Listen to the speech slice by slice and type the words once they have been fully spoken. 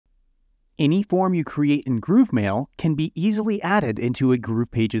Any form you create in GrooveMail can be easily added into a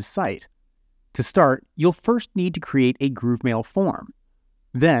GroovePages site. To start, you'll first need to create a GrooveMail form.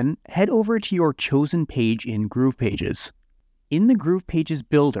 Then, head over to your chosen page in GroovePages. In the GroovePages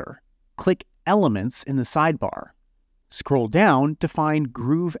Builder, click Elements in the sidebar. Scroll down to find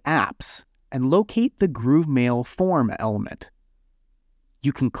Groove Apps and locate the GrooveMail form element.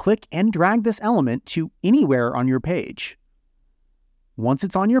 You can click and drag this element to anywhere on your page. Once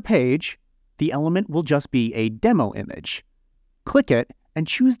it's on your page, the element will just be a demo image. Click it and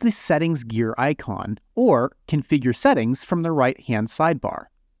choose the Settings gear icon or Configure Settings from the right-hand sidebar.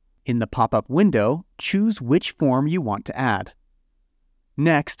 In the pop-up window, choose which form you want to add.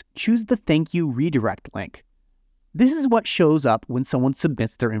 Next, choose the Thank You redirect link. This is what shows up when someone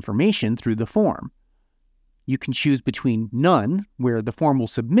submits their information through the form. You can choose between None, where the form will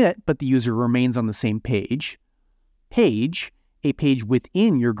submit but the user remains on the same page, Page, a page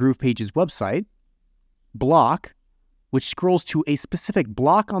within your GroovePages website, Block, which scrolls to a specific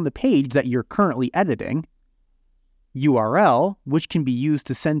block on the page that you're currently editing, URL, which can be used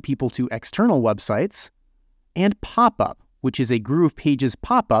to send people to external websites, and Pop-up, which is a GroovePages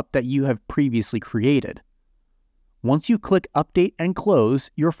pop-up that you have previously created. Once you click Update and Close,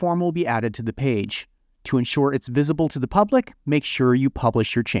 your form will be added to the page. To ensure it's visible to the public, make sure you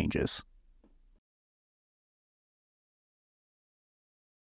publish your changes.